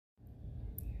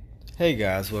Hey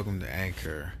guys, welcome to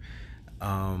Anchor.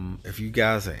 If you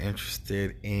guys are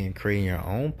interested in creating your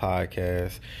own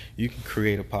podcast, you can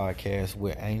create a podcast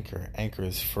with Anchor. Anchor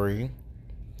is free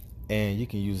and you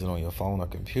can use it on your phone or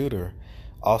computer.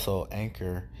 Also,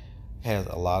 Anchor has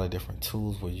a lot of different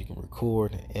tools where you can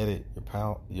record and edit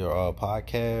your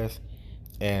podcast,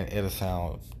 and it'll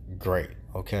sound great.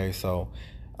 Okay, so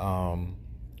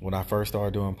when I first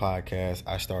started doing podcasts,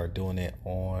 I started doing it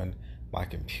on my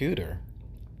computer,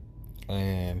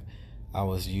 and I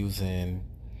was using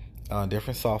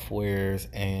different softwares,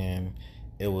 and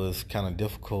it was kind of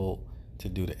difficult to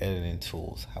do the editing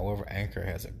tools. However, Anchor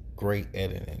has a great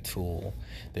editing tool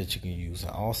that you can use,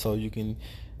 and also you can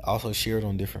also share it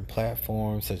on different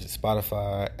platforms such as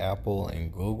Spotify, Apple,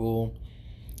 and Google.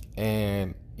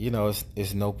 And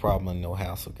it's no problem and no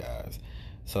hassle, guys.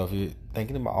 So if you're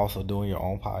thinking about also doing your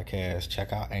own podcast,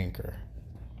 check out Anchor.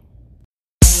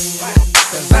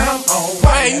 Cause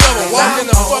I ain't never walked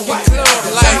in a fucking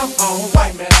club like I'm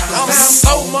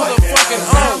so motherfucking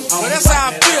on. But that's how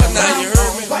I feel now, you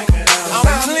heard me? I'm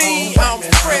clean, I'm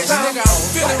fresh, nigga. I'm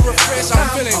feeling refreshed,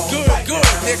 I'm feeling good,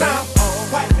 nigga.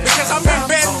 Because I'm in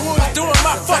Baton Rouge doing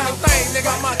my fucking thing, nigga.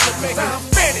 I'm out to make it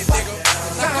fatty, nigga.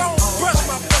 Like, don't brush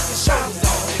my fucking shoulders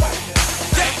off, nigga.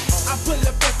 Yeah, I pull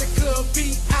up at the club,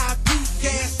 VIP,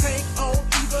 gas tank on,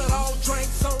 even all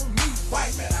drinks on me,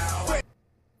 white man.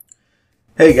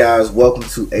 Hey guys, welcome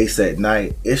to Ace at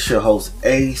Night. It's your host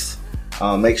Ace.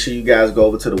 Make sure you guys go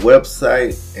over to the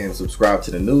website and subscribe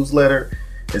to the newsletter.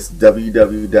 It's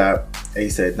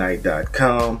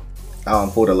www.aceatnight.com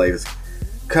for the latest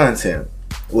content.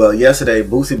 Well, yesterday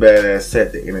Boosie Badass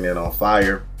set the internet on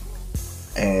fire,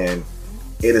 and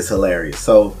it is hilarious.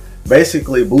 So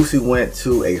basically, Boosie went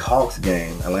to a Hawks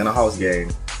game, Atlanta Hawks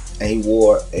game, and he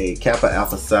wore a Kappa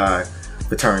Alpha Psi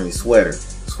fraternity sweater.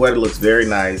 Sweater looks very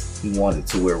nice. He wanted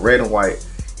to wear red and white.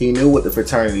 He knew what the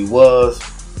fraternity was,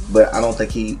 but I don't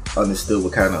think he understood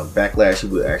what kind of backlash he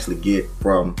would actually get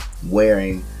from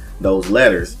wearing those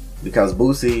letters, because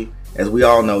Boosie, as we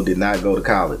all know, did not go to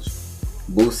college.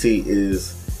 Boosie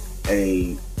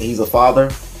he's a father.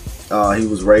 He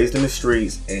was raised in the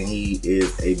streets, and he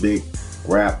is a big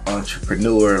rap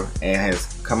entrepreneur and has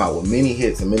come out with many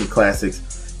hits and many classics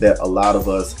that a lot of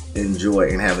us enjoy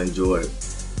and have enjoyed.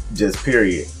 Just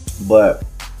period. But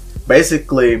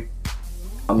basically,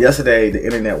 yesterday the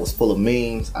internet was full of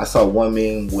memes. I saw one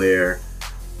meme where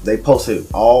they posted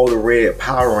all the red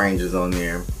Power Rangers on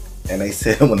there, and they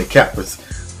said when the Kappas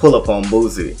pull up on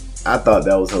Boosie. I thought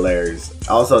that was hilarious.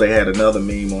 Also, they had another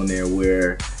meme on there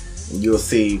where you'll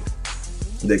see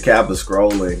the Kappa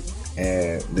scrolling,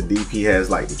 and the DP has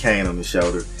like the cane on his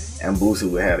shoulder, and Boosie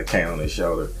would have the cane on his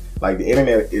shoulder. Like, the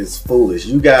internet is foolish.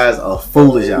 You guys are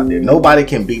foolish out there. Nobody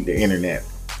can beat the internet.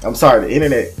 I'm sorry, the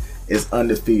internet is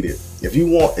undefeated. If you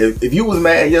was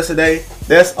mad yesterday,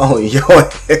 that's on your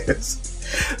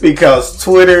ass. Because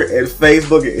Twitter and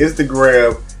Facebook and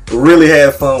Instagram really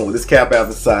had fun with this Kappa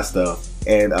Alpha Psi stuff,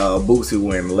 and Boosie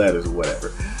wearing the letters or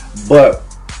whatever. But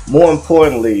more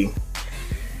importantly,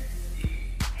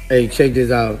 hey, check this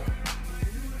out.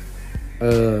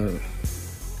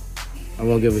 I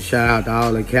want to give a shout out to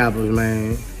all the Kappas,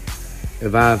 man.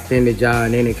 If I offended y'all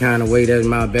in any kind of way, that's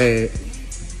my bad.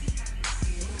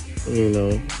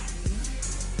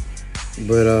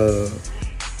 But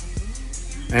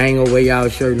I ain't gonna wear y'all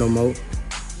shirt no more.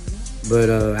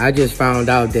 But I just found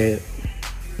out that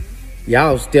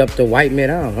y'all stepped the white man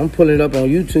down. I'm pulling it up on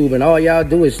YouTube, and all y'all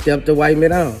do is step the white man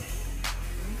down.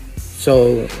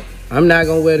 So I'm not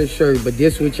gonna wear the shirt, but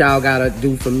this what y'all gotta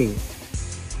do for me.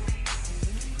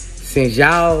 Since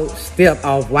y'all step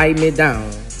off white me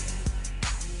down,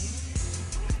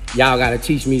 y'all gotta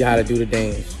teach me how to do the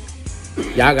dance.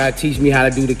 Y'all gotta teach me how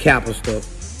to do the Kappa stuff,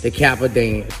 the Kappa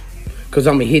dance. Cause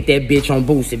I'ma hit that bitch on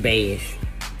Boosie Bash.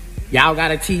 Y'all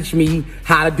gotta teach me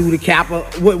how to do the Kappa,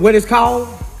 what it's called?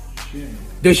 Shimmy.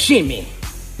 The shimmy.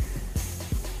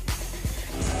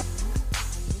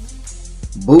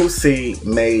 Boosie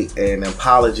made an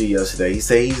apology yesterday. He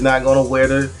said he's not gonna wear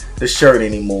the shirt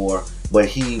anymore, but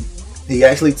he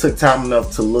actually took time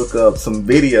enough to look up some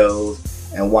videos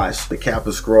and watch the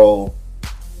Kappa scroll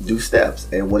do steps.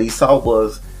 And what he saw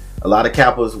was a lot of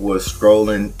Kappas were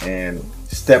scrolling and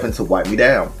stepping to Wipe Me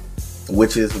Down,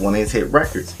 which is one of his hit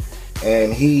records.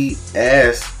 And he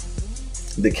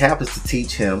asked the Kappas to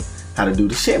teach him how to do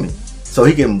the shimmy so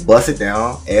he can bust it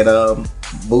down at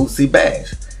Boosie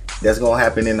Bash. That's going to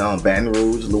happen in Baton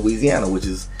Rouge, Louisiana, which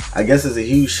is, I guess, is a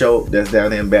huge show that's down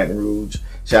there in Baton Rouge.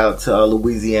 Shout out to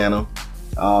Louisiana.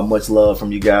 Much love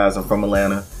from you guys. I'm from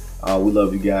Atlanta. We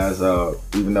love you guys.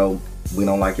 Even though We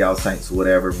don't like y'all Saints or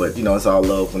whatever, but you know, it's all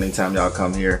love. Anytime y'all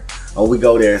come here or we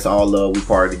go there, it's all love. We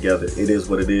party together. It is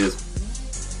what it is.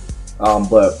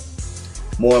 But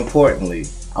more importantly,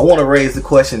 I want to raise the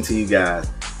question to you guys: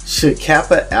 should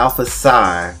Kappa Alpha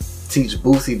Psi teach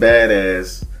Boosie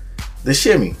Badass the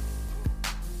shimmy?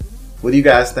 What do you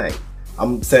guys think?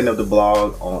 I'm setting up the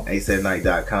blog on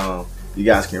asetnight.com. You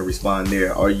guys can respond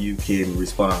there, or you can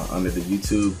respond under the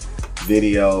YouTube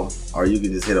video, or you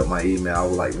can just hit up my email. I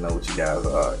would like to know what you guys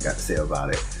got to say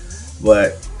about it.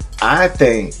 But I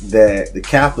think that the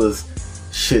Kappas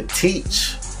should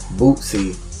teach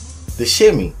Boosie the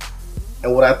shimmy.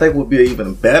 And what I think would be an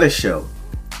even better show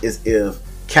is if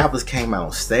Kappas came out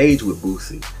on stage with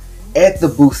Boosie at the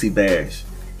Boosie Bash.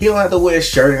 He don't have to wear a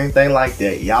shirt or anything like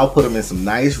that. Y'all put him in some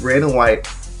nice red and white,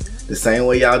 the same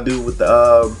way y'all do with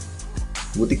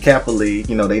the Kappa League.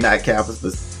 You know, they not Kappas,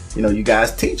 but you know, you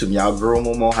guys teach them. Y'all groom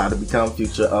them on how to become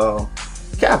future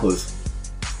Kappas.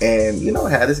 And, you know,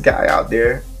 have this guy out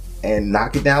there and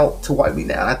knock it down to wipe me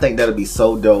down. I think that'll be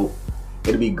so dope.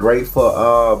 It'll be great for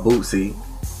Boosie.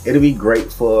 It'll be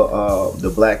great for the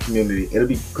black community. It'll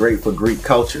be great for Greek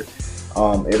culture.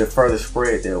 It'll further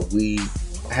spread that we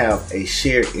have a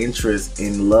shared interest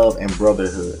in love and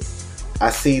brotherhood.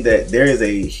 I see that there is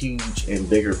a huge and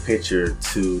bigger picture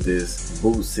to this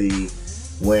Boosie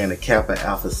wearing a Kappa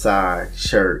Alpha Psi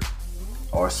shirt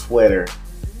or sweater,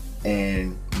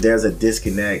 and there's a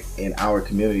disconnect in our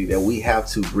community that we have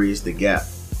to bridge the gap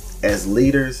as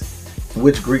leaders,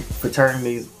 which Greek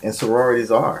fraternities and sororities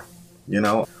are. You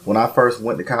know, when I first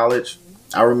went to college,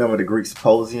 I remember the Greek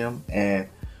symposium and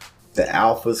the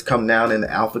Alphas come down in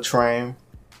the Alpha train.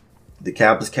 The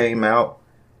Kappas came out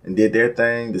and did their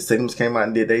thing. The Sigmas came out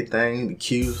and did their thing. The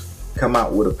Qs come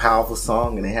out with a powerful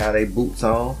song and they have their boots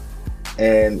on.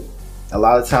 And a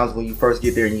lot of times when you first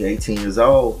get there and you're 18 years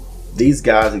old, these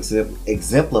guys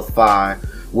exemplify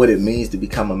what it means to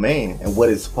become a man and what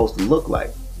it's supposed to look like.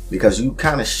 Because you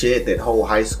kind of shed that whole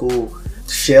high school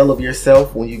shell of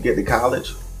yourself when you get to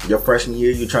college. Your freshman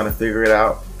year, you're trying to figure it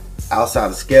out outside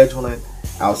of scheduling,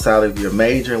 outside of your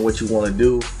major and what you want to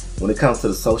do. When it comes to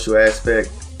the social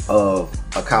aspect of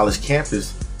a college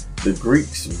campus, the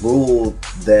Greeks ruled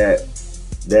that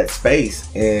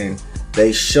space, and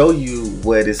they show you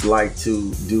what it's like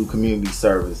to do community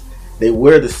service. They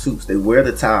wear the suits, they wear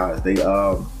the ties. They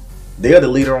are the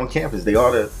leader on campus. They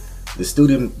are the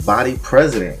student body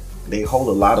president. They hold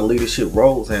a lot of leadership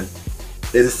roles, and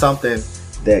it is something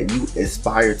that you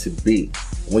aspire to be.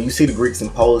 When you see the Greek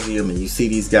symposium and you see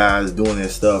these guys doing their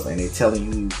stuff and they're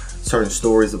telling you certain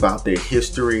stories about their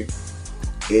history,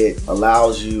 it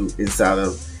allows you inside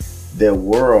of their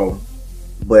world,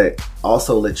 but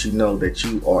also let you know that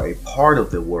you are a part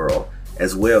of the world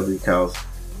as well, because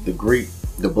the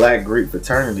black Greek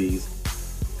fraternities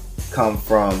come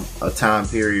from a time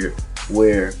period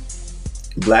where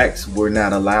blacks were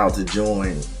not allowed to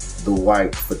join the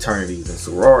white fraternities and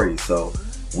sororities. So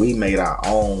we made our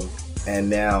own, and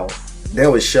now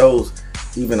there was shows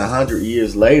even 100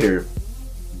 years later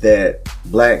that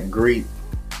black Greek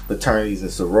fraternities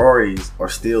and sororities are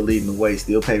still leading the way,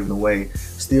 still paving the way,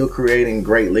 still creating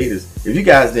great leaders. If you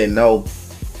guys didn't know,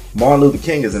 Martin Luther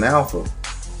King is an alpha.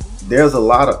 There's a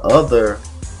lot of other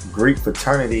Greek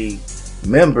fraternity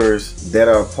members that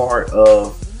are part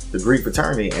of the Greek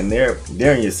fraternity, and they're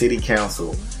in your city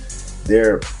council.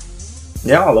 They're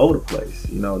all over the place.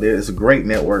 You know, there's a great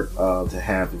network to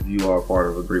have if you are a part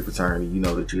of a Greek fraternity. You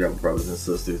know that you have brothers and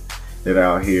sisters that are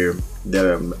out here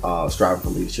that are striving for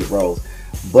leadership roles.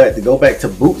 But to go back to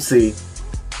Boosie,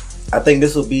 I think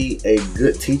this will be a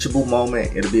good teachable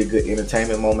moment. It'll be a good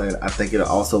entertainment moment. I think it'll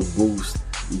also boost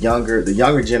the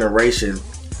younger generation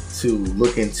to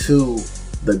look into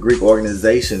the Greek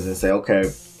organizations and say,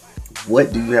 okay,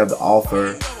 what do you have to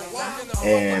offer,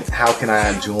 and how can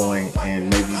I join? And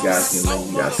maybe you guys can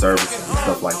lend you guys services and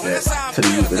stuff like that to the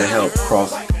youth to help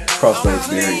cross those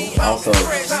barriers. Also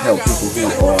help people who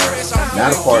are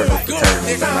not a part of the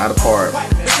fraternity, not a part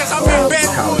of the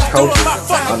college culture,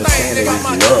 understand that it's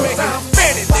love.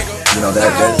 You know,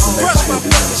 that's the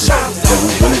message that we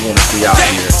really want to see out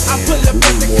here, and we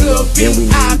need more love than we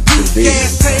need division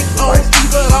and vice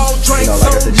versa. You know,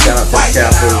 like I said, shout out to the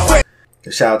Kappas.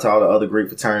 Shout out to all the other Greek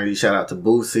fraternities. Shout out to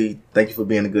Boosie. Thank you for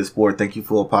being a good sport. Thank you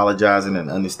for apologizing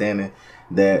and understanding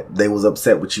that they was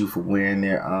upset with you for wearing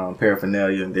their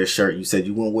paraphernalia and their shirt. You said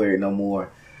you wouldn't wear it no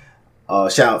more.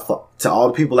 Shout out to all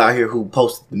the people out here who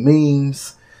posted the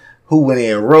memes, who went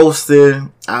in roasted.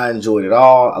 I enjoyed it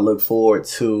all. I look forward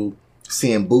to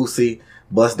seeing Boosie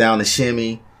bust down the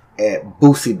shimmy at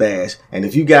Boosie Bash. And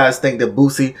if you guys think that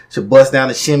Boosie should bust down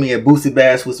the shimmy at Boosie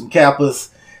Bash with some Kappas,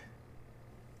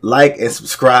 like, and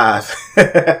subscribe.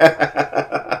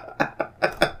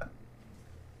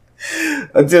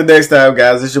 Until next time,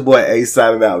 guys, it's your boy Ace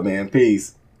signing out, man.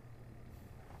 Peace.